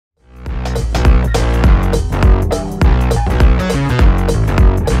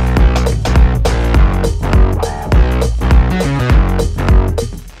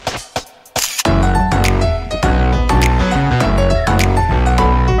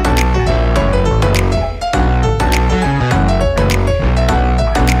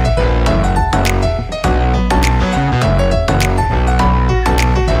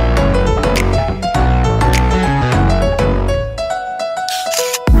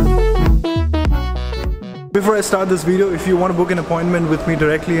Before I start this video, if you want to book an appointment with me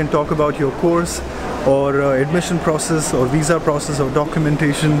directly and talk about your course or admission process or visa process or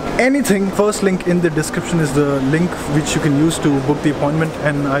documentation, anything, first link in the description is the link which you can use to book the appointment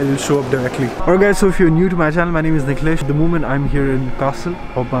and I'll show up directly. Alright guys, so if you're new to my channel, my name is Nikhilesh. At the moment I'm here in Castle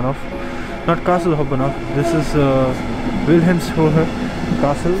Hauptbahnhof. Not Castle Hauptbahnhof, this is Wilhelmshöhe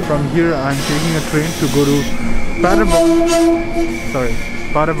Castle. From here I'm taking a train to go to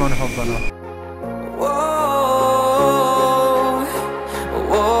Paderborn Hauptbahnhof.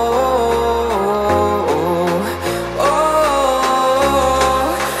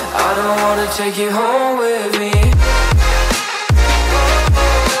 Take you home with me.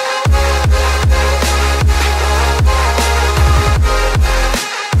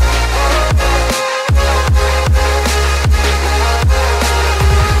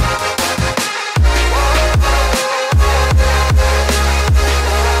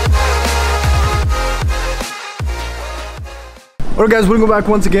 Alright guys, welcome back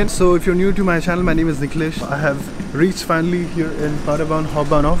once again. So if you're new to my channel, my name is Nikhilesh. I have reached finally here in Paderborn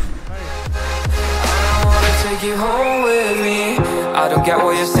Hauptbahnhof. You home with me. I don't get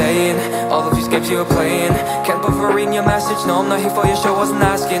what you're saying. All of these games you were playing. Can't bother reading your message. No, I'm not here for your show, wasn't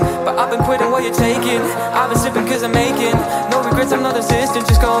asking. But I've been quitting what you're taking. I've been sipping cause I'm making no regrets, I'm not assistant.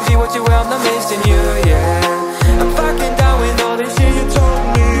 Just gonna be what you were, I'm not missing you, yeah. I'm fucking down with all this shit you told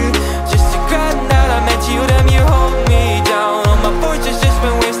me. Just regret that I met you, damn you hold me down. All my fortune's just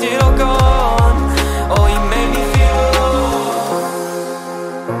been wasted, all gone. Oh, you made me feel.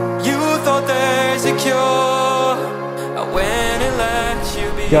 You thought there's a cure.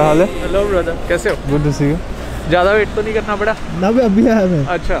 क्या हाल है? Hello brother, कैसे हो? Good to C you. ज़्यादा wait तो नहीं करना पड़ा ना भी अभी आया मैं।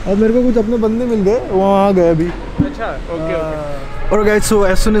 अच्छा। और मेरे को कुछ अपने बंदे मिल गए, वहाँ आ गए अभी। अच्छा, okay okay. Alright guys, so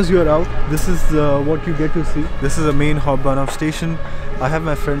as soon as you are out, this is what you get to see. This is the main Hauptbahnhof station. I have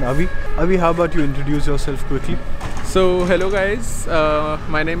my friend Avi. Avi, how about you introduce yourself quickly? So hello guys,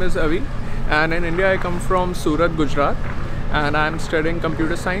 my name is Avi, and in India I come from Surat, Gujarat, and I'm studying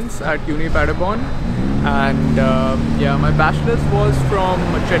computer science at Uni Paderborn. And yeah, my bachelor's was from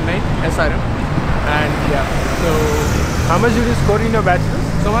Chennai, SRM, and yeah, so How much did you score in your bachelor's?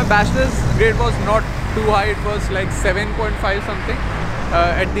 so my bachelor's grade was not too high, it was like 7.5 something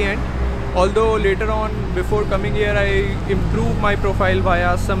at the end. Although later on, before coming here, I improved my profile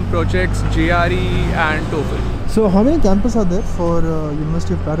via some projects, GRE and TOEFL. So how many campuses are there for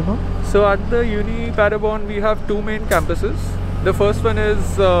University of Paderborn? So at the Uni Paderborn, we have two main campuses. The first one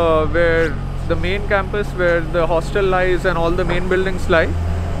is where the main campus where the hostel lies and all the main buildings lie,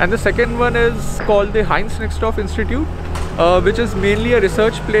 and the second one is called the NIKHILESH Institute, which is mainly a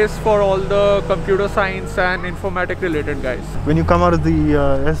research place for all the computer science and informatic related guys. When you come out of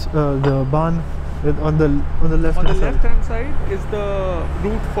the barn, on the left On the hand left hand side is the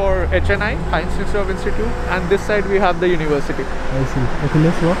route for HNI, NIKHILESH Institute, and this side we have the university. I see. Okay,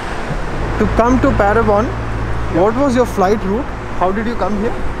 let's walk. To come to Paderborn, what was your flight route? How did you come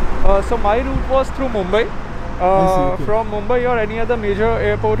here? So my route was through Mumbai. Okay. From Mumbai or any other major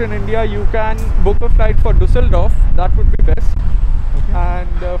airport in India, you can book a flight for Düsseldorf. That would be best. Okay.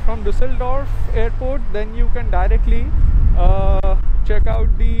 And from Düsseldorf airport, then you can directly check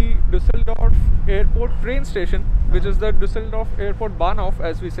out the Düsseldorf airport train station, which is the Düsseldorf airport Bahnhof,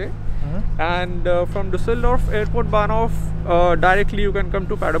 as we say. And from Düsseldorf airport Bahnhof, directly you can come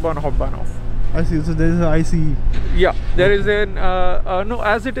to Paderborn Hauptbahnhof. I see. So there is an ICE. Yeah, there is an no,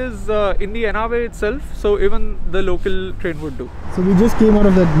 as it is in the NRW itself, so even the local train would do. So we just came out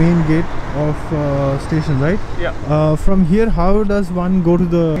of that main gate of station, right? Yeah. From here, how does one go to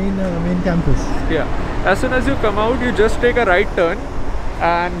the main campus? Yeah, as soon as you come out, you just take a right turn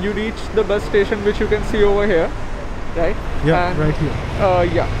and you reach the bus station, which you can see over here, right? Yeah, and, right here.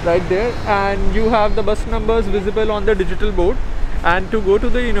 Yeah, right there, and you have the bus numbers visible on the digital board. And to go to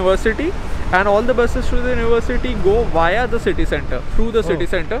the university, and all the buses to the university go via the city center, through the city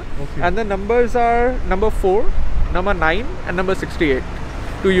center. Okay. And the numbers are number 4, number 9 and number 68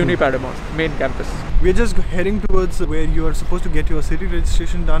 to Uni Paderborn main campus. We're just heading towards where you are supposed to get your city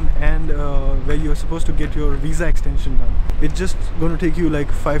registration done and where you're supposed to get your visa extension done. It's just going to take you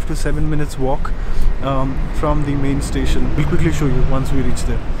like 5 to 7 minutes walk from the main station. We'll quickly show you once we reach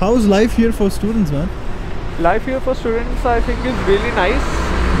there. How's life here for students, man? Life here for students, I think, is really nice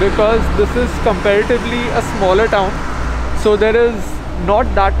because this is comparatively a smaller town, so there is not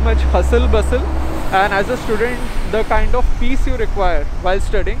that much hustle bustle, and as a student the kind of peace you require while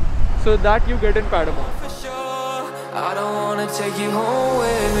studying, so that you get in Paderborn. I don't wanna take you home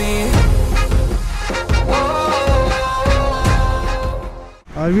with me.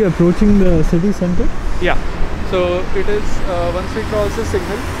 Are we approaching the city center? Yeah. So it is once we cross the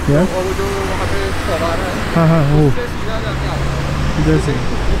signal. Yeah. और वो जो वहाँ पे फवारा है. हाँ हाँ वो. उससे सीधा जाके आता है. इधर से.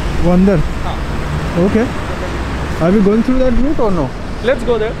 वो अंदर. हाँ. Okay. Are we going through that route or no? Let's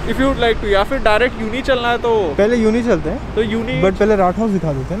go there. If you would like to. या फिर डायरेक्ट यूनी चलना है तो. पहले यूनी चलते हैं. तो यूनी. बट पहले राठ हाउस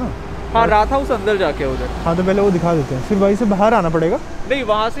दिखा देते हैं ना. हाँ रात हाउस अंदर जाके उधर. हाँ तो पहले वो दिखा देते हैं. फिर वहीं से बाहर आना पड़ेगा. नहीं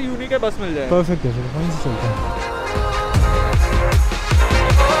वहाँ से यूनी के बस मिल जाएगा. परफेक्ट है फिर वहीं से चलते हैं.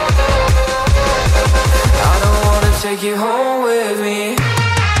 Take you home with me.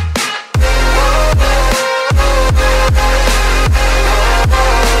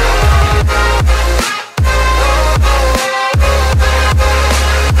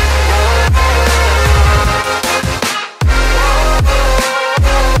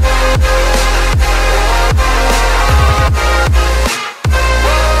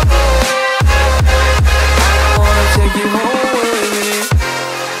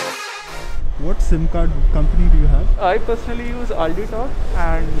 What SIM card company do you have? I personally use Aldi Talk,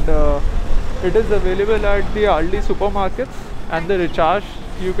 and it is available at the Aldi supermarkets, and the recharge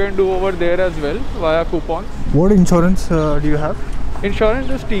you can do over there as well via coupons. What insurance do you have? Insurance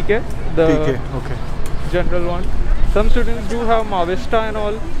is TK, the TK, okay. general one. Some students do have Mavista and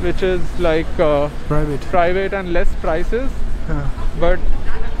all, which is like private and less prices. But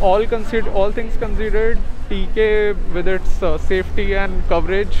all things considered, TK with its safety and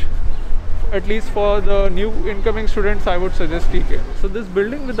coverage, at least for the new incoming students, I would suggest TK. So this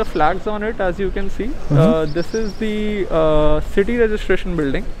building with the flags on it, as you can see, this is the city registration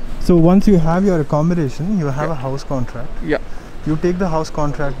building. So once you have your accommodation, you have a house contract. Yeah. You take the house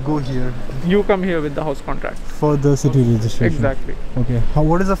contract, go here. You come here with the house contract. For the city registration. Exactly. Okay.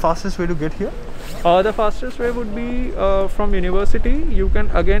 What is the fastest way to get here? The fastest way would be from University. You can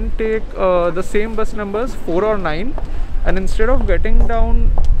again take the same bus numbers 4 or 9, and instead of getting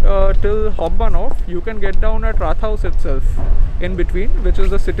down till Hobbanov, you can get down at Rathaus itself in between, which is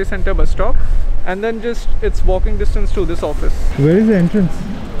the city center bus stop, and then just it's walking distance to this office. Where is the entrance?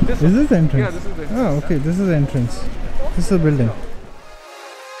 This is this the entrance? Yeah, this is the entrance. Oh, okay. This is the entrance. This is the building.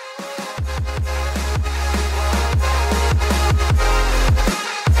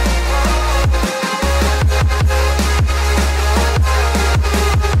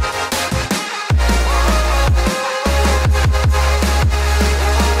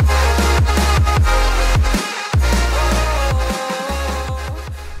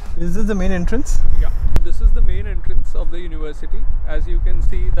 Is this the main entrance? Yeah, this is the main entrance of the university. As you can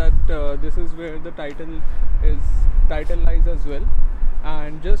see that this is where the title lies as well.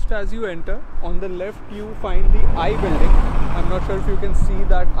 And just as you enter, on the left you find the I building. I'm not sure if you can see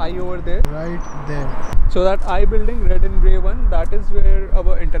that I over there. Right there. So that I building, red and grey one, that is where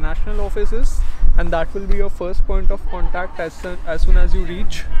our international office is, and that will be your first point of contact as soon as you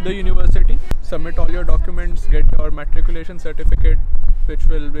reach the university. Submit all your documents, get your matriculation certificate, which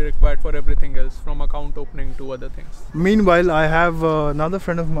will be required for everything else, from account opening to other things. Meanwhile, I have another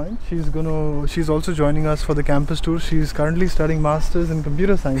friend of mine. She's also joining us for the campus tour. She's currently studying masters in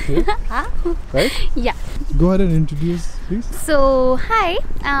computer science here. Right? Yeah. Go ahead and introduce, please. So, hi.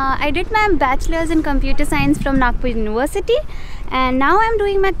 I did my bachelor's in computer science from Nagpur University, and now I'm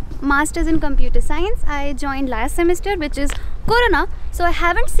doing my master's in computer science. I joined last semester, which is Corona, so I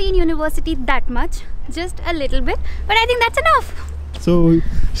haven't seen university that much, just a little bit, but I think that's enough. So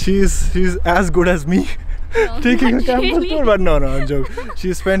she's as good as me. No, taking a not campus really. tour, but no, I'm joking.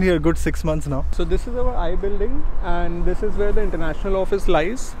 She's spent here a good 6 months now. So this is our I building, and this is where the international office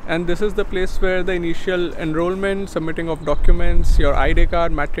lies, and this is the place where the initial enrollment, submitting of documents, your ID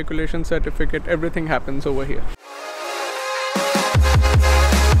card, matriculation certificate, everything happens over here.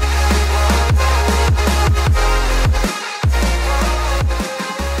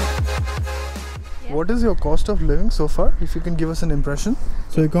 What is your cost of living so far, if you can give us an impression?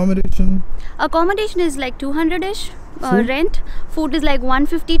 So accommodation? Accommodation is like 200-ish. Food? Rent. Food is like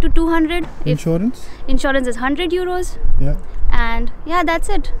 150 to 200. Insurance? Insurance is 100 euros. Yeah. And yeah, that's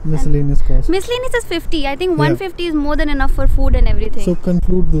it. Miscellaneous cost? Miscellaneous is 50. I think 150 is more than enough for food and everything. So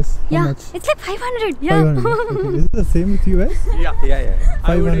conclude this. How yeah, much? it's like 500. Yeah. 500. Okay. Is it the same with you guys? Yeah.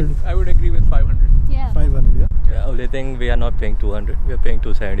 500. I would agree with 500. Yeah. 500, yeah? Yeah, only thing we are not paying 200, we are paying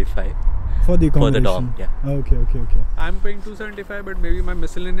 275 For the accommodation? for the dorm. Yeah. Okay. I'm paying 275, but maybe my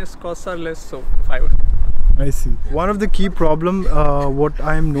miscellaneous costs are less, so 500. I see. One of the key problem what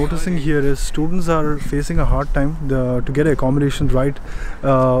I am noticing here is students are facing a hard time to get accommodation right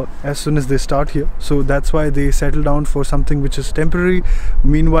as soon as they start here. So that's why they settle down for something which is temporary.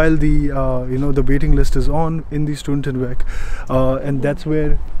 Meanwhile, the the waiting list is on in the student network, and that's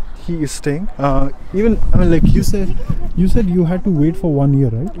where he is staying. Even I mean, like you said you had to wait for 1 year,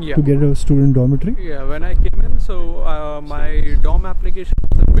 right? Yeah. To get a student dormitory. Yeah, when I came in, so my dorm application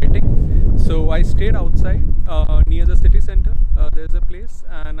wasn't waiting. So I stayed outside near the city center. There's a place,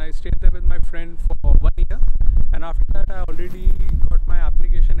 and I stayed there with my friend for 1 year. And after that, I already got my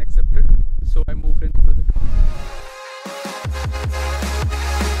application accepted. So I moved into the dorm.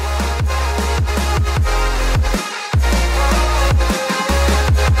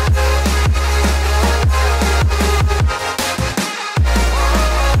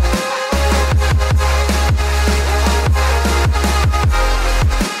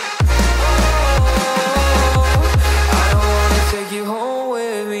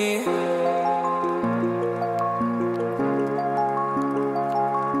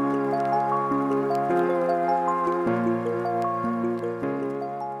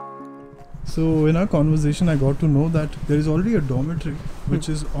 So in our conversation, I got to know that there is already a dormitory which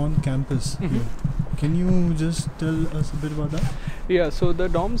is on campus here. Can you just tell us a bit about that? Yeah, so the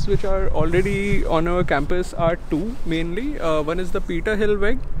dorms which are already on our campus are two mainly. One is the Peter Hill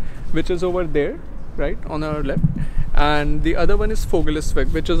Weg, which is over there, right, on our left. And the other one is Fogelis Weg,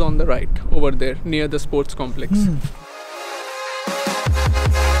 which is on the right, over there, near the sports complex.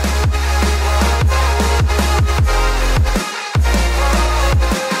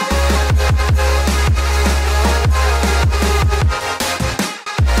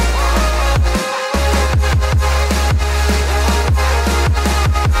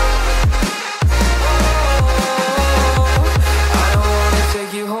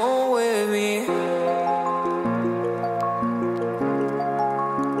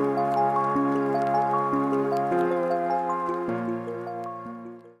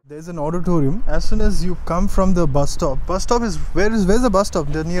 There's an auditorium. As soon as you come from the bus stop is where's the bus stop?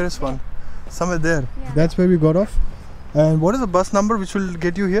 The nearest one, somewhere there. Yeah. That's where we got off. And what is the bus number which will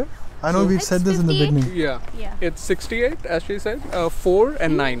get you here? I know So we've said this in the 58. beginning. Yeah, Yeah. it's 68, as she said, 4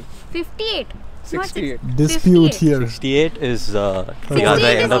 and 9. 58. Not 68. Dispute 58. here. 68 is the 68 other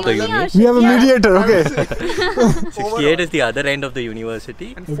is end of the only uni. our We have a Yeah. mediator. Okay. 68 is the other end of the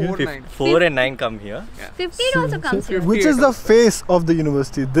university. And 4, 9. 4 and 9 come here. 58 also comes here. Which is the face of the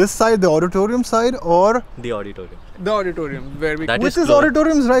university? This side, the auditorium side, or The auditorium. The auditorium, where we That which is is close.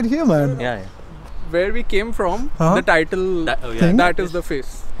 auditoriums right here, man? Yeah. where we came from, Huh? the title, Thing? that is the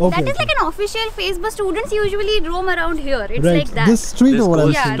face. Okay. That is like an official face, but students usually roam around here. It's right. like that. This street This over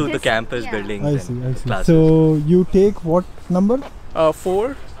goes Yeah, to the this- campus yeah. buildings I and see. I see. classes. So you take what number?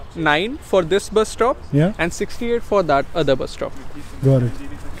 4, 9 for this bus stop, Yeah. and 68 for that other bus stop. Got it.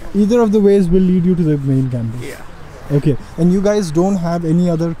 Either of the ways will lead you to the main campus. Yeah. Okay. And you guys don't have any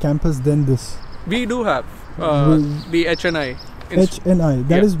other campus than this? We do have the HNI. HNI.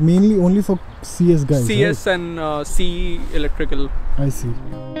 That Yeah. is mainly only for CS guys. CS and C electrical. Right? I see.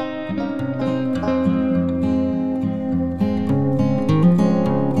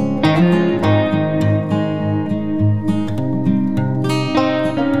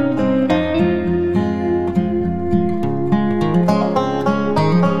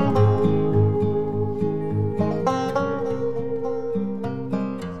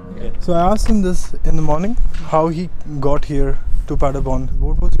 So I asked him this in the morning, how he got here to Paderborn.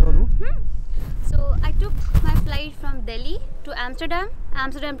 What was your route? So I took my flight from Delhi to Amsterdam,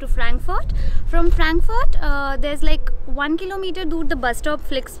 Amsterdam to Frankfurt. From Frankfurt, there's like 1 kilometer dur the bus stop,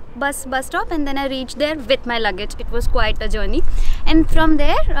 bus stop, and then I reached there with my luggage. It was quite a journey. And from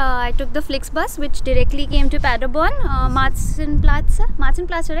there, I took the Flixbus, which directly came to Paderborn, Marzenplatz,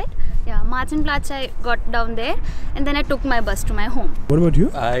 right? Yeah, Marzenplatz. I got down there, and then I took my bus to my home. What about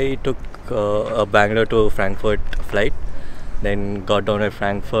you? I took a Bangalore to Frankfurt flight, then got down at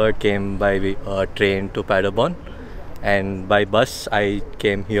Frankfurt, came by train to Paderborn, and by bus I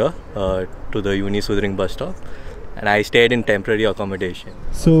came here to the Uni Sudring bus stop, and I stayed in temporary accommodation.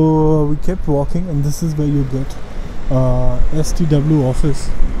 So we kept walking, and this is where you get STW office.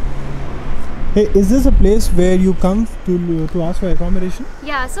 Hey, is this a place where you come to ask for accommodation?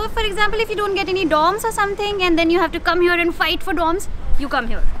 Yeah, so for example, if you don't get any dorms or something, and then you have to come here and fight for dorms, you come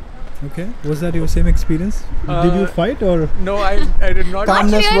here. Okay. Was that your same experience? Did you fight or? No, I did not.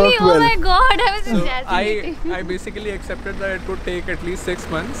 Calmness Really? worked Oh well. my god, I was So exaggerating. I basically accepted that it would take at least 6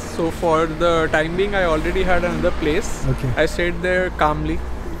 months. So for the time being, I already had another place. Okay. I stayed there calmly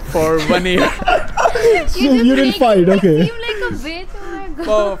for 1 year. You didn't fight, okay. You seem like a bitch, oh my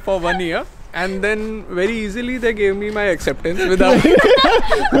god. for 1 year. And then very easily they gave me my acceptance without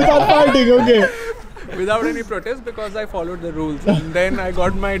Without fighting, okay. without any protest, because I followed the rules. And then I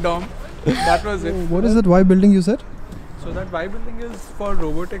got my dorm. That was it. What is that Y building you said? So that Y building is for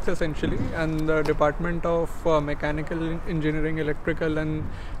robotics essentially, and the Department of Mechanical Engineering, Electrical, and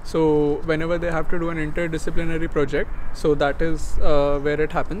so whenever they have to do an interdisciplinary project, so that is where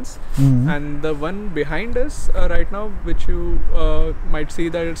it happens. And the one behind us right now, which you might see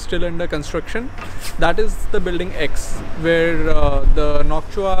that it's still under construction, that is the building X, where the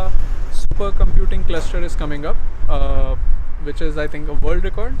Nokchua supercomputing cluster is coming up, which is I think a world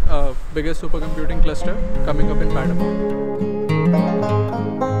record, biggest supercomputing cluster coming up in Paderborn.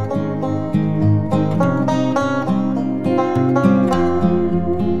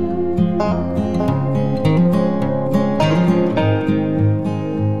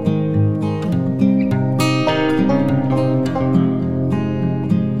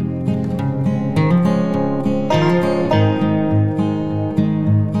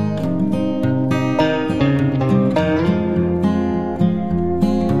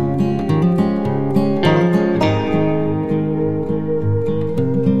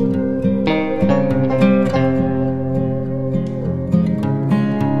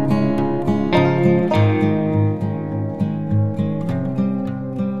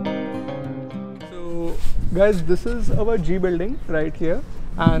 Guys, this is our G building right here,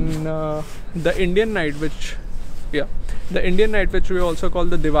 and the Indian night, which we also call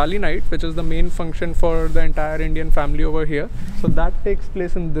the Diwali night, which is the main function for the entire Indian family over here. So that takes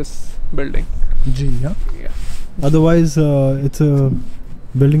place in this building. G, yeah? Yeah. Otherwise, it's a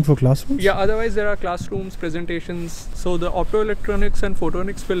building for classrooms? Yeah, otherwise there are classrooms, presentations. So the optoelectronics and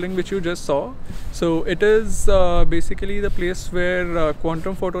photonics building which you just saw, so it is basically the place where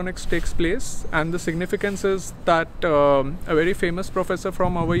quantum photonics takes place, and the significance is that a very famous professor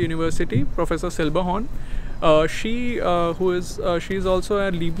from our university, Professor Silberhorn, she is also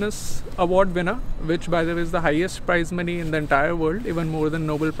a Leibniz Award winner, which by the way is the highest prize money in the entire world, even more than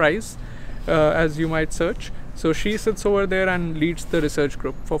Nobel Prize, as you might search. So she sits over there and leads the research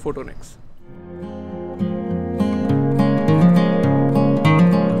group for photonics.